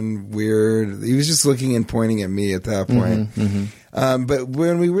unattractive and weird. He was just looking and pointing at me at that point. But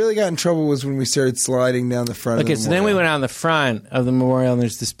when we really got in trouble was when we started sliding down the front of the Okay, so then we memorial. went out in the front of the memorial, and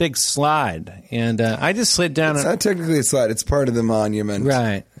there's this big slide. And I just slid down. It's not technically a slide. It's part of the monument.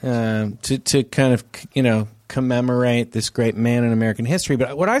 Right. To kind of, commemorate this great man in American history.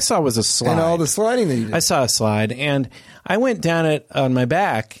 But what I saw was a slide. And all the sliding that you did. I saw a slide, and I went down it on my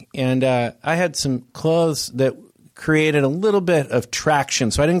back, and I had some clothes that created a little bit of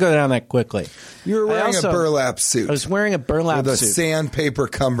traction, so I didn't go down that quickly. You were wearing also- a burlap suit. I was wearing a burlap with a suit. sandpaper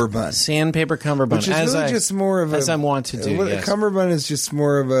cummerbund. Sandpaper cummerbund. Which is really just more of a... As I want to do, A yes. cummerbund is just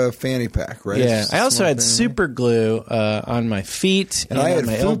more of a fanny pack, right? Yeah, It's I just also more had fanny pack. super glue on my feet and, And I on had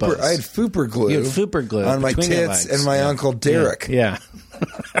my elbows. I had Fooper glue. You had Fooper glue on my between your tits legs. and my Yeah. Uncle Derek. Yeah.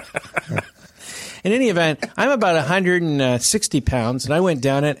 In any event, I'm about 160 pounds, and I went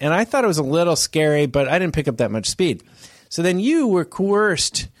down it, and I thought it was a little scary, but I didn't pick up that much speed. So then you were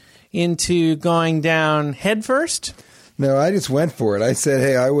coerced into going down head first? No, I just went for it. I said,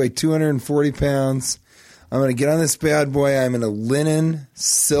 hey, I weigh 240 pounds. I'm going to get on this bad boy. I'm in a linen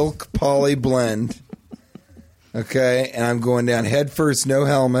silk poly blend. Okay, and I'm going down head first, no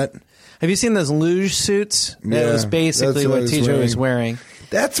helmet. Have you seen those luge suits? That Yeah, was basically that's what I what was TJ was wearing. wearing.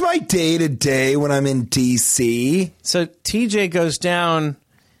 That's my day-to-day when I'm in D.C. So TJ goes down,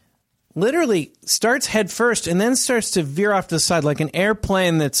 literally starts head first, and then starts to veer off to the side like an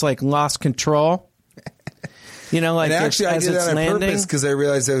airplane that's like lost control. Like And actually, I as did it's that on landing. purpose because I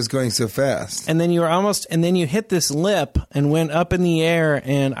realized I was going so fast. And then you hit this lip and went up in the air.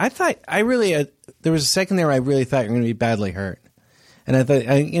 And there was a second there where I really thought you were going to be badly hurt. And I thought,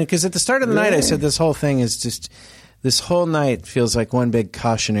 because at the start of the night I said this whole thing is just, this whole night feels like one big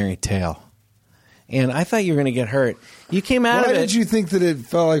cautionary tale. And I thought you were going to get hurt. You came out Why of it. did you think that it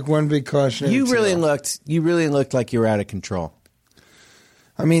felt like one big cautionary You really tale? looked like you were out of control.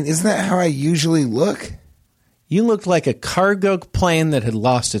 I mean, isn't that how I usually look? You looked like a cargo plane that had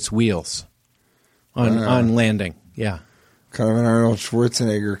lost its wheels on landing. Yeah. Kind of an Arnold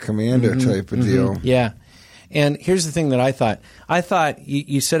Schwarzenegger commando type of deal. Yeah. And here's the thing that I thought. I thought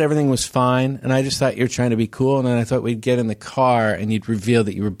you said everything was fine, and I just thought you were trying to be cool, and then I thought we'd get in the car and you'd reveal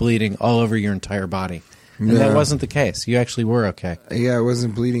that you were bleeding all over your entire body. And that wasn't the case. You actually were okay. Yeah, I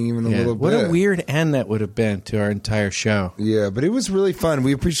wasn't bleeding even a little bit. What a weird end that would have been to our entire show. Yeah, but it was really fun.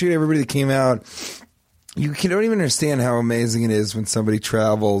 We appreciate everybody that came out. You don't even understand how amazing it is when somebody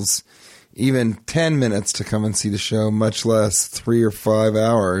travels even 10 minutes to come and see the show, much less 3 or 5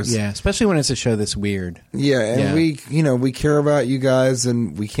 hours. Yeah, especially when it's a show that's weird. Yeah, and Yeah. we care about you guys,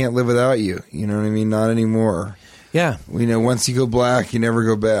 and we can't live without you. You know what I mean? Not anymore. Yeah. We know once you go black, you never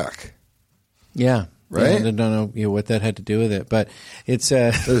go back. Yeah. Right? Yeah, I don't know what that had to do with it, but it's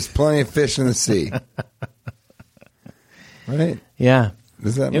There's plenty of fish in the sea. Right? yeah.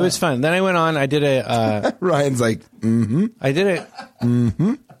 Does that It was fun. Then I went on. I did a. Ryan's like, I did it.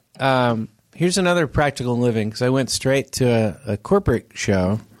 Here's another practical living because I went straight to a corporate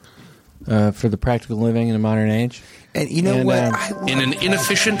show for the practical living in a modern age. And you know what? In an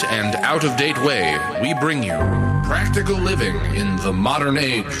inefficient and out-of-date way, we bring you practical living in the modern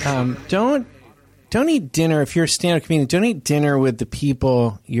age. Don't eat dinner if you're a stand-up comedian. Don't eat dinner with the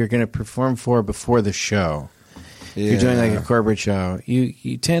people you're going to perform for before the show. If you're doing like a corporate show,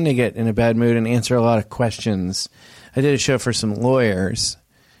 you tend to get in a bad mood and answer a lot of questions. I did a show for some lawyers,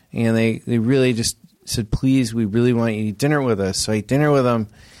 and they really just said, please, we really want you to eat dinner with us. So I ate dinner with them,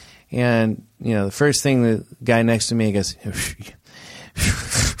 and the first thing the guy next to me goes,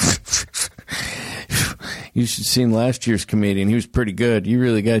 you should have seen last year's comedian. He was pretty good. You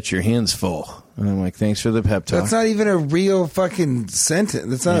really got your hands full. And I'm like, thanks for the pep talk. That's not even a real fucking sentence.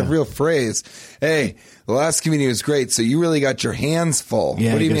 That's not a real phrase. Hey, the last comedian was great, so you really got your hands full.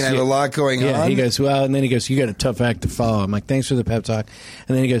 Yeah, what do he you goes, mean? I have a lot going on? He goes, well, and then he goes, you got a tough act to follow. I'm like, thanks for the pep talk.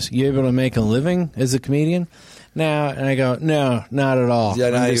 And then he goes, you able to make a living as a comedian? No. And I go, no, not at all.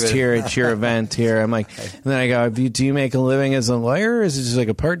 Yeah, not I'm just even. here at your event here. I'm like, and then I go, do you make a living as a lawyer? Is it just like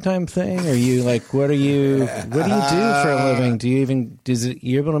a part-time thing? Are you like, what do you do for a living?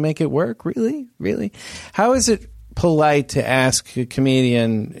 You able to make it work? Really? How is it polite to ask a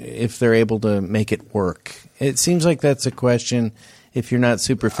comedian if they're able to make it work? It seems like that's a question. If you're not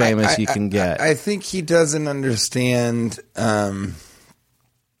super famous, you can get. I think he doesn't understand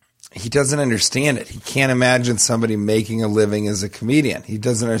he doesn't understand it. He can't imagine somebody making a living as a comedian. He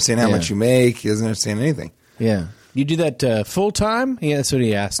doesn't understand how much you make. He doesn't understand anything. Yeah. You do that full time? Yeah, that's what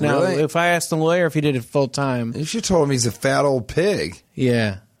he asked. Now, Really? if I asked the lawyer if he did it full time, You should have told him he's a fat old pig.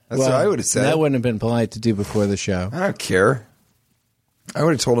 yeah. That's what I would have said. That wouldn't have been polite to do before the show. I don't care. I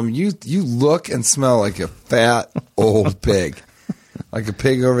would have told him, you look and smell like a fat old pig. Like a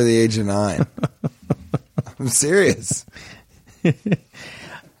pig over the age of 9. I'm serious.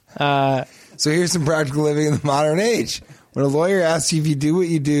 So here's some practical living in the modern age. When a lawyer asks you if you do what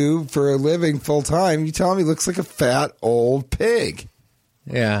you do for a living full time, you tell him he looks like a fat old pig.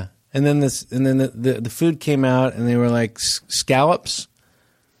 Yeah. And then the food came out, and they were like scallops.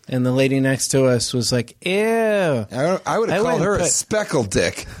 And the lady next to us was like, ew. I would have called her a speckled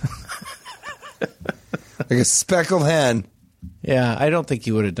dick. Like a speckled hen. Yeah, I don't think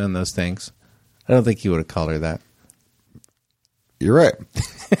you would have done those things. I don't think you would have called her that. You're right.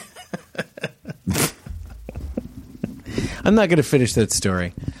 I'm not going to finish that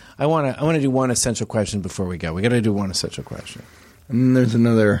story. I want to do one essential question before we go. We got to do one essential question. And there's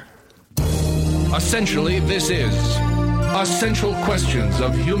another. Essentially, this is Essential Questions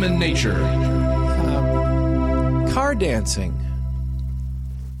of Human Nature. Car dancing.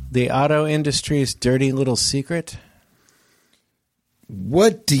 The auto industry's dirty little secret.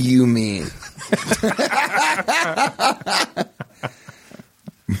 What do you mean?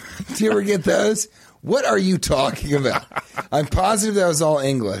 Do you ever get those? What are you talking about? I'm positive that was all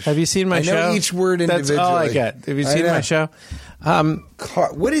English. Have you seen my show? I know each word individually. That's all I get. Have you seen my show?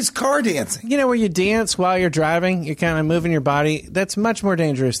 What is car dancing? You know, where you dance while you're driving, you're kind of moving your body. That's much more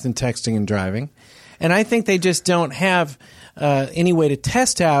dangerous than texting and driving. And I think they just don't have any way to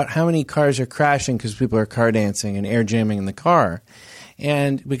test out how many cars are crashing because people are car dancing and air jamming in the car.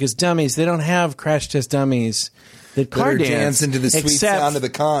 And because dummies, they don't have crash test dummies that car dance into the sweet sound of the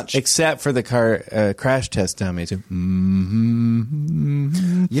conch. Except for the car crash test dummies. Mm-hmm.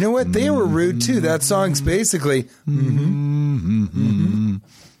 You know what? They were rude too. That song's basically. Mm-hmm.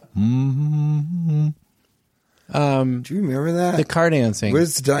 Mm-hmm. Do you remember that? The car dancing. What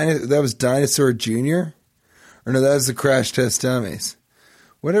is that was Dinosaur Jr.? Or no, that was the Crash Test Dummies.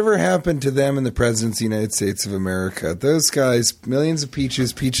 Whatever happened to them and the Presidents of the United States of America? Those guys, millions of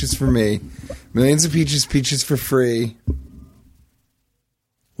peaches, peaches for me. Millions of peaches, peaches for free.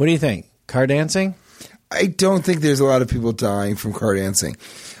 What do you think? Car dancing? I don't think there's a lot of people dying from car dancing.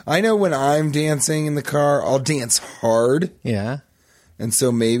 I know when I'm dancing in the car, I'll dance hard. Yeah. And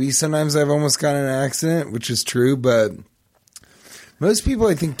so maybe sometimes I've almost gotten in an accident, which is true, but most people,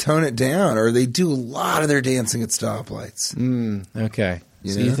 I think, tone it down, or they do a lot of their dancing at stoplights. Okay.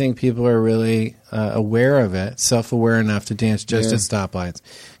 You so know? you think people are really aware of it, self-aware enough to dance just at stoplights?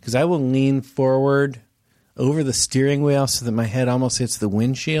 Because I will lean forward over the steering wheel so that my head almost hits the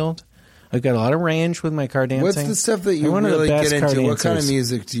windshield. I've got a lot of range with my car dancing. What's the stuff that you really get into? What kind of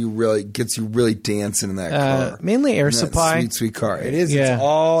music do you really gets you really dancing in that car? Mainly Air in that Supply. Sweet, sweet car. It is. Yeah. It's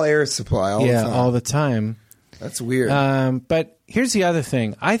all Air Supply all the time. all the time. That's weird. But here's the other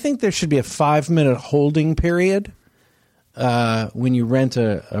thing. I think there should be a 5-minute holding period when you rent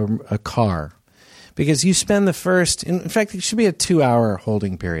a car. Because you spend the first... In fact, it should be a 2-hour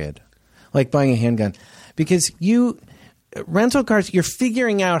holding period. Like buying a handgun. Because rental cars, you're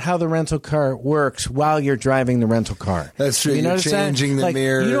figuring out how the rental car works while you're driving the rental car. That's true. You're changing the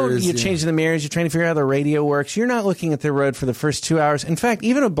mirrors. You're changing the mirrors. You're trying to figure out how the radio works. You're not looking at the road for the first 2 hours. In fact,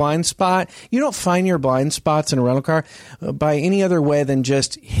 even a blind spot, you don't find your blind spots in a rental car by any other way than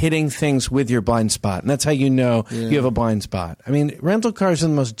just hitting things with your blind spot. And that's how you know you have a blind spot. I mean, rental cars are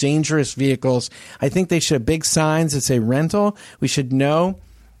the most dangerous vehicles. I think they should have big signs that say rental. We should know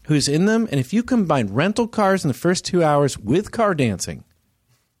who's in them. And if you combine rental cars in the first 2 hours with car dancing,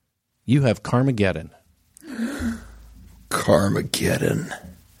 you have Carmageddon. Carmageddon.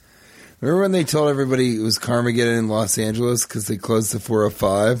 Remember when they told everybody it was Carmageddon in Los Angeles because they closed the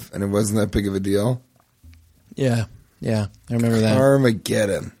 405 and it wasn't that big of a deal? Yeah, I remember that.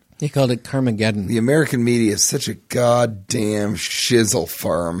 Carmageddon. They called it Carmageddon. The American media is such a goddamn shizzle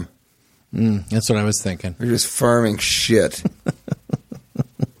farm. That's what I was thinking. They're just farming shit.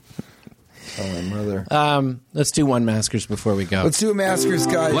 Oh, my mother. Let's do one Maskers before we go. Let's do a Maskers,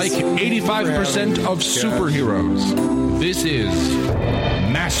 guys. Like 85% of superheroes, this is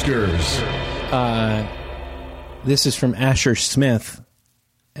Masters. This is from Asher Smith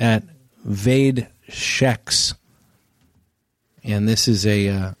at Vade Shex. And this is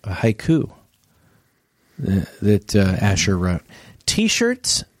a haiku that Asher wrote.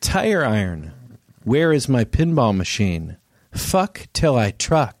 T-shirts, tire iron. Where is my pinball machine? Fuck till I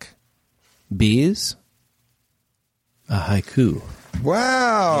truck. Bees? a haiku.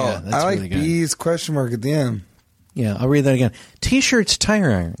 Wow. Yeah, that's I like really good. B's question mark at the end. Yeah, I'll read that again. T-shirts,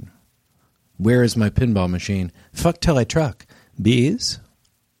 tire iron. Where is my pinball machine? Fuck till I truck. Bees?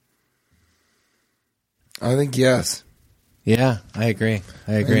 I think yes. Yeah, I agree.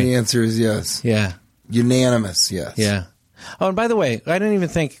 And the answer is yes. Yeah. Unanimous, yes. Yeah. Oh, and by the way, I didn't even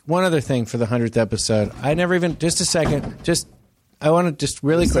think, one other thing for the 100th episode. I never even, just a second, I want to just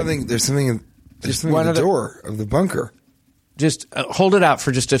really quick. There's something in the door of the bunker. Just hold it out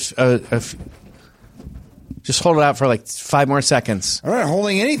for just just hold it out for like 5 more seconds. I'm not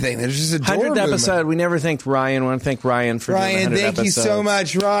holding anything. There's just a door 100th movement. episode. We never thanked Ryan. I want to thank Ryan for doing the 100 Ryan, thank you so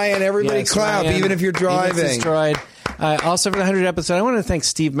much, Ryan. Everybody Yes, clap, Ryan, even if you're driving. Even if it's destroyed. Also for the 100th episode, I want to thank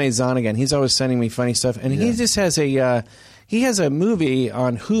Steve Maison again. He's always sending me funny stuff, and he just has a movie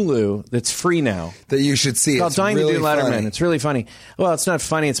on Hulu that's free now. That you should see. It's called Dying really to Do Letterman. funny. It's really funny. Well, it's not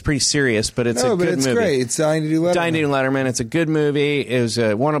funny. It's pretty serious, but it's a good movie. It's great. It's Dying to Do Letterman. Dying to Do Letterman. It's a good movie. It was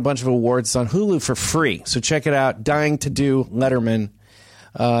won a bunch of awards. It's on Hulu for free. So check it out. Dying to Do Letterman.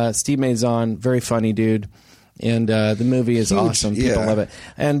 Steve Maison, very funny dude. And the movie is awesome. People love it.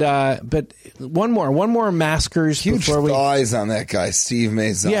 And but one more maskers Huge before we. thighs on that guy, Steve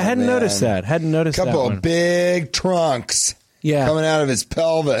Maison. Yeah, hadn't noticed that. Hadn't noticed that. Couple one. of big trunks. Yeah. Coming out of his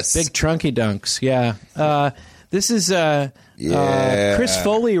pelvis. Big trunky dunks, yeah. This is Chris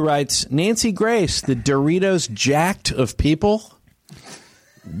Foley writes, Nancy Grace, the Doritos jacked of people.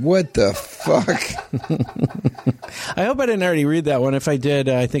 What the fuck? I hope I didn't already read that one. If I did,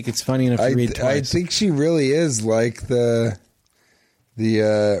 I think it's funny enough to read twice. I think she really is like the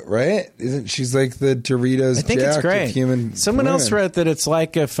right? Isn't she's like the Doritos I think jacked it's great. of human Someone women. else wrote that it's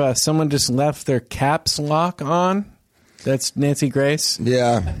like if someone just left their caps lock on. That's Nancy Grace.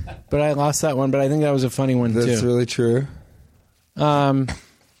 Yeah. But I lost that one, but I think that was a funny one, too. That's really true. Any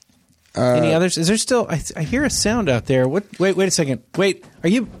others? Is there still... I hear a sound out there. What? Wait a second. Wait, are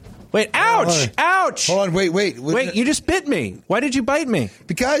you... Wait, ouch! Ouch! Hold on, wait. Wait, you just bit me. Why did you bite me?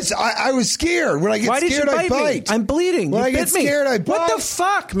 Because I was scared. When I get Why scared, did you I bite. me? I'm bleeding. When you I get bit me. scared, I bite. What the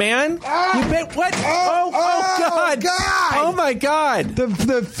fuck, man? Ah! You bit what? Oh, God. Oh, my God. The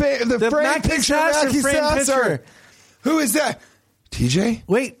framed Mackie picture of Sasser Mackie framed Sasser. picture. Who is that? TJ?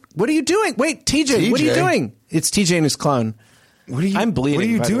 Wait, what are you doing? Wait, TJ, what are you TJ? doing? It's TJ and his clone. What are you? I'm bleeding. What are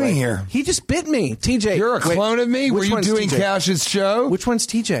you by the doing way. here? He just bit me. TJ. You're a clone of me? Were which you one's doing TJ? Cash's show? Which one's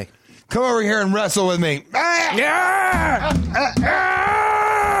TJ? Come over here and wrestle with me. Yeah!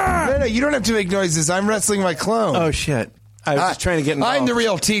 No, you don't have to make noises. I'm wrestling my clone. Oh, shit. I was just trying to get involved. I'm the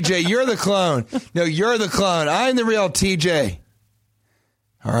real TJ. You're the clone. No, you're the clone. I'm the real TJ.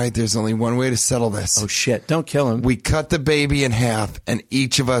 All right, there's only one way to settle this. Oh, shit. Don't kill him. We cut the baby in half, and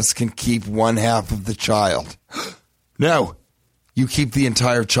each of us can keep one half of the child. No, you keep the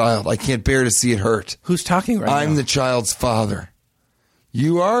entire child. I can't bear to see it hurt. Who's talking right now? I'm the child's father.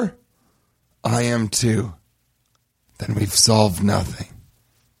 You are? I am too. Then we've solved nothing.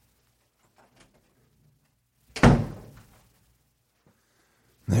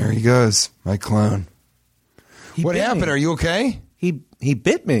 There he goes, my clone. What happened? Are you okay? He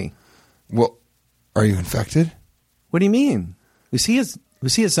bit me. Well, are you infected? What do you mean? Was he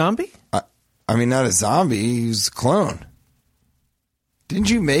a zombie? I mean, not a zombie. He was a clone.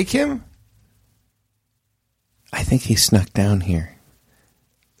 Didn't you make him? I think he snuck down here.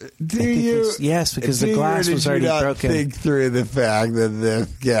 Do you? Yes, because the glass was already broken. Think through the fact that this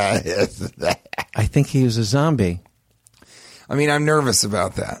guy is that. I think he was a zombie. I mean, I'm nervous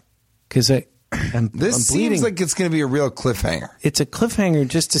about that. Because I'm This bleeding. seems like it's going to be a real cliffhanger. It's a cliffhanger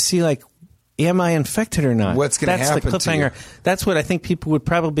just to see, like, am I infected or not? What's gonna happen to That's the cliffhanger. you? That's what I think people would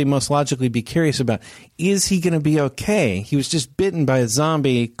probably most logically be curious about. Is he going to be okay? He was just bitten by a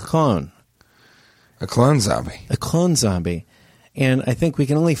zombie clone. A clone zombie. A clone zombie. And I think we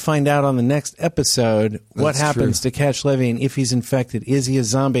can only find out on the next episode what That's happens true. to Cash Levy and if he's infected. Is he a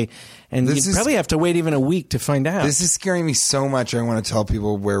zombie? And you probably have to wait even a week to find out. This is scaring me so much. I want to tell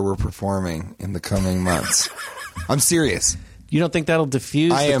people where we're performing in the coming months. I'm serious. You don't think that'll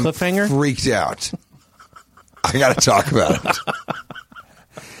diffuse I the am cliffhanger? freaked out. I got to talk about it.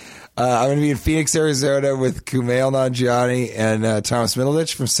 I'm going to be in Phoenix, Arizona with Kumail Nanjiani and Thomas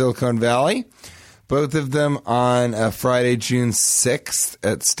Middleditch from Silicon Valley. Both of them on Friday, June 6th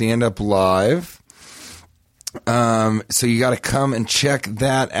at Stand Up Live. So you got to come and check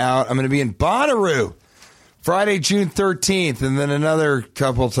that out. I'm going to be in Bonnaroo Friday, June 13th, and then another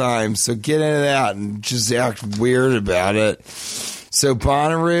couple times. So get into that and just act weird about it. So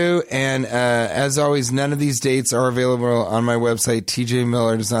Bonnaroo, and as always, none of these dates are available on my website. TJ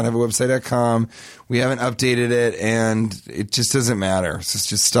Miller does not have a website.com. We haven't updated it, and it just doesn't matter. So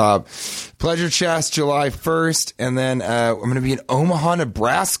just stop. Pleasure Chest, July 1st, and then I'm going to be in Omaha,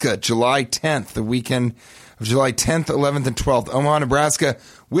 Nebraska, July 10th, the weekend of July 10th, 11th, and 12th. Omaha, Nebraska,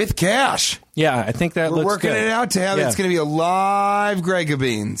 with Cash. Yeah, I think that We're looks working good. it out to have it's going to be a live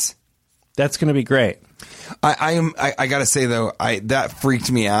Gregabeans. That's going to be great. I gotta say though, that freaked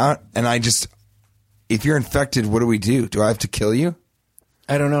me out, and if you're infected, what do we do? Do I have to kill you?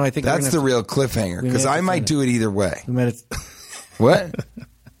 I don't know. I think That's the real cliffhanger, because I might do it either way. We might. What?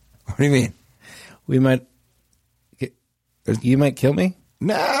 What do you mean? We might. You might kill me.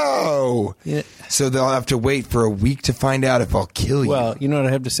 No. Yeah. So they'll have to wait for a week to find out if I'll kill you. Well, you know what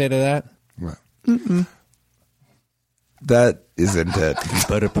I have to say to that? What? That isn't it.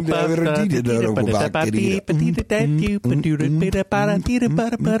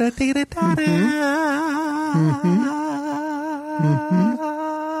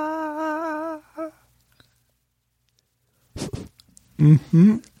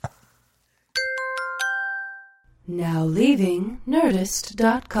 Now leaving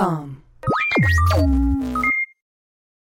Nerdist.com.